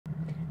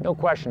No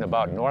question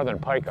about northern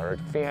pike are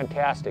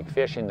fantastic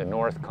fish in the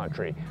North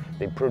Country.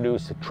 They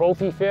produce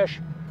trophy fish,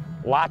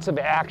 lots of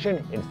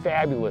action, and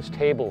fabulous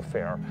table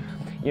fare.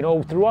 You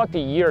know, throughout the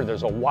year,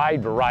 there's a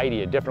wide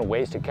variety of different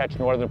ways to catch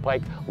northern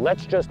pike.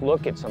 Let's just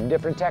look at some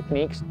different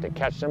techniques to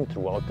catch them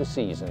throughout the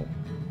season.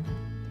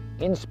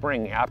 In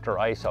spring, after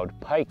ice out,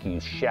 pike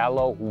use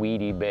shallow,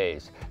 weedy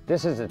bays.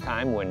 This is a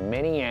time when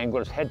many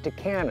anglers head to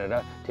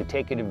Canada to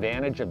take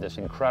advantage of this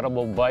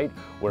incredible bite,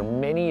 where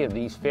many of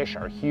these fish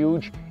are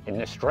huge and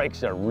the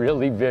strikes are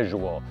really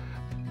visual.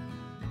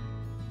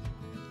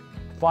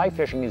 Fly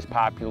fishing is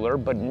popular,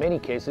 but in many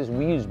cases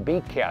we use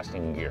bait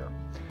casting gear.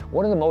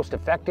 One of the most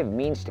effective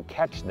means to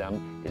catch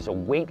them is a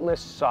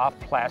weightless,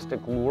 soft plastic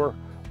lure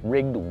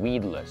rigged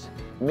weedless.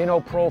 Minnow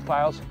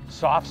profiles,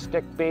 soft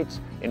stick baits,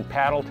 and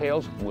paddle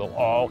tails will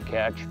all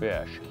catch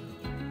fish.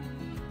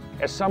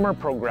 As summer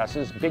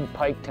progresses, big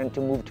pike tend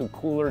to move to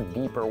cooler,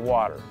 deeper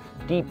water.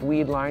 Deep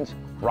weed lines,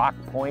 rock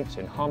points,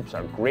 and humps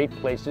are great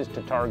places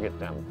to target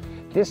them.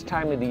 This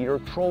time of the year,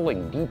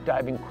 trolling, deep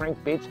diving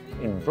crankbaits,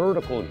 and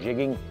vertical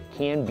jigging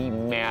can be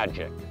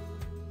magic.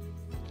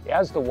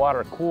 As the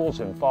water cools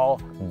in fall,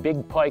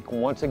 big pike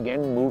once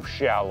again move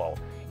shallow.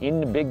 In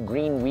the big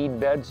green weed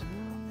beds,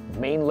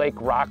 main lake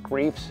rock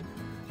reefs,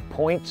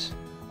 points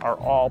are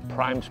all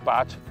prime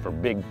spots for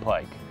big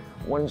pike.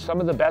 One of some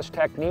of the best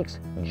techniques,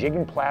 jig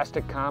and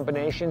plastic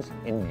combinations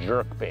and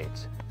jerk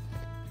baits.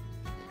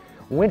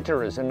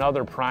 Winter is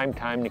another prime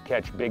time to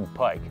catch big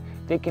pike.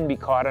 They can be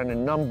caught on a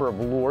number of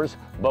lures,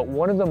 but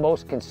one of the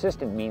most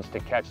consistent means to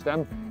catch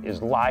them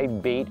is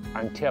live bait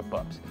on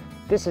tip-ups.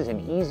 This is an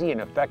easy and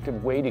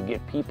effective way to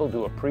get people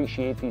to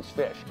appreciate these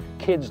fish.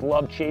 Kids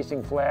love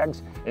chasing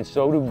flags, and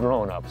so do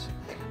grown-ups.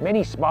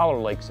 Many smaller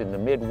lakes in the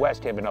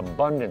Midwest have an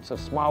abundance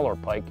of smaller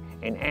pike,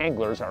 and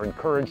anglers are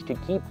encouraged to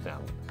keep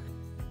them.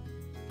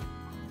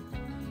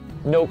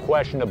 No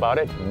question about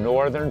it,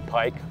 northern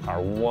pike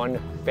are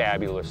one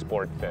fabulous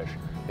sport fish.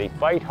 They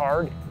fight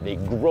hard, they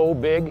grow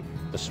big,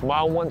 the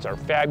small ones are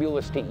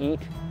fabulous to eat.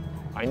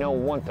 I know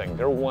one thing,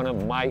 they're one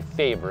of my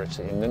favorites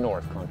in the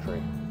North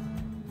Country.